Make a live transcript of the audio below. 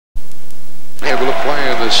able to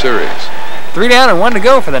play in this series. 3 down and 1 to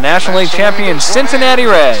go for the National League champion Cincinnati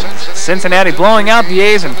Reds. Cincinnati blowing out the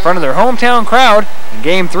A's in front of their hometown crowd in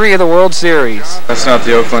Game 3 of the World Series. That's not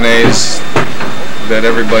the Oakland A's that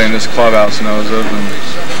everybody in this clubhouse knows of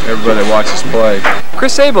and everybody that watches play.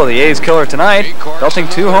 Chris Sable, the A's killer tonight, belting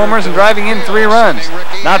 2 homers and driving in 3 runs.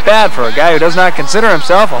 Not bad for a guy who does not consider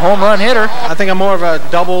himself a home run hitter. I think I'm more of a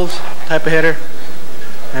doubles type of hitter,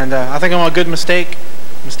 and I think I'm a good mistake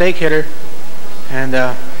hitter, and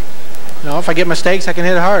you know, if I get mistakes, I can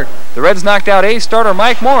hit it hard. The Reds knocked out A's starter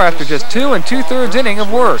Mike Moore after just 2 2/3 innings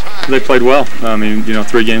of work. They played well. I mean, you know,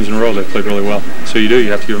 3 games in a row they played really well. So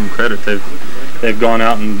you have to give them credit. They've gone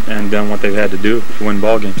out and done what they've had to do to win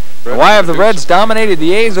ball games. Why have the Reds dominated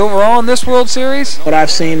the A's overall in this World Series? What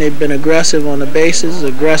I've seen, they've been aggressive on the bases,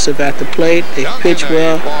 aggressive at the plate. They've pitched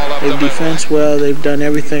well, they've defensed well, they've done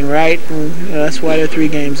everything right, and that's why they're 3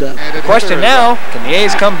 games up. The question now, can the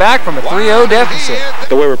A's come back from a 3-0 deficit?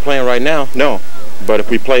 The way we're playing right now, no. But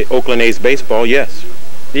if we play Oakland A's baseball, yes.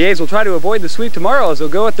 The A's will try to avoid the sweep tomorrow as they'll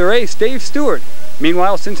go with their ace, Dave Stewart.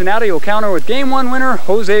 Meanwhile, Cincinnati will counter with Game 1 winner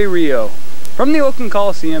Jose Rio. From the Oakland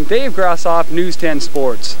Coliseum, Dave Grossoff, News 10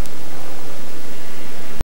 Sports.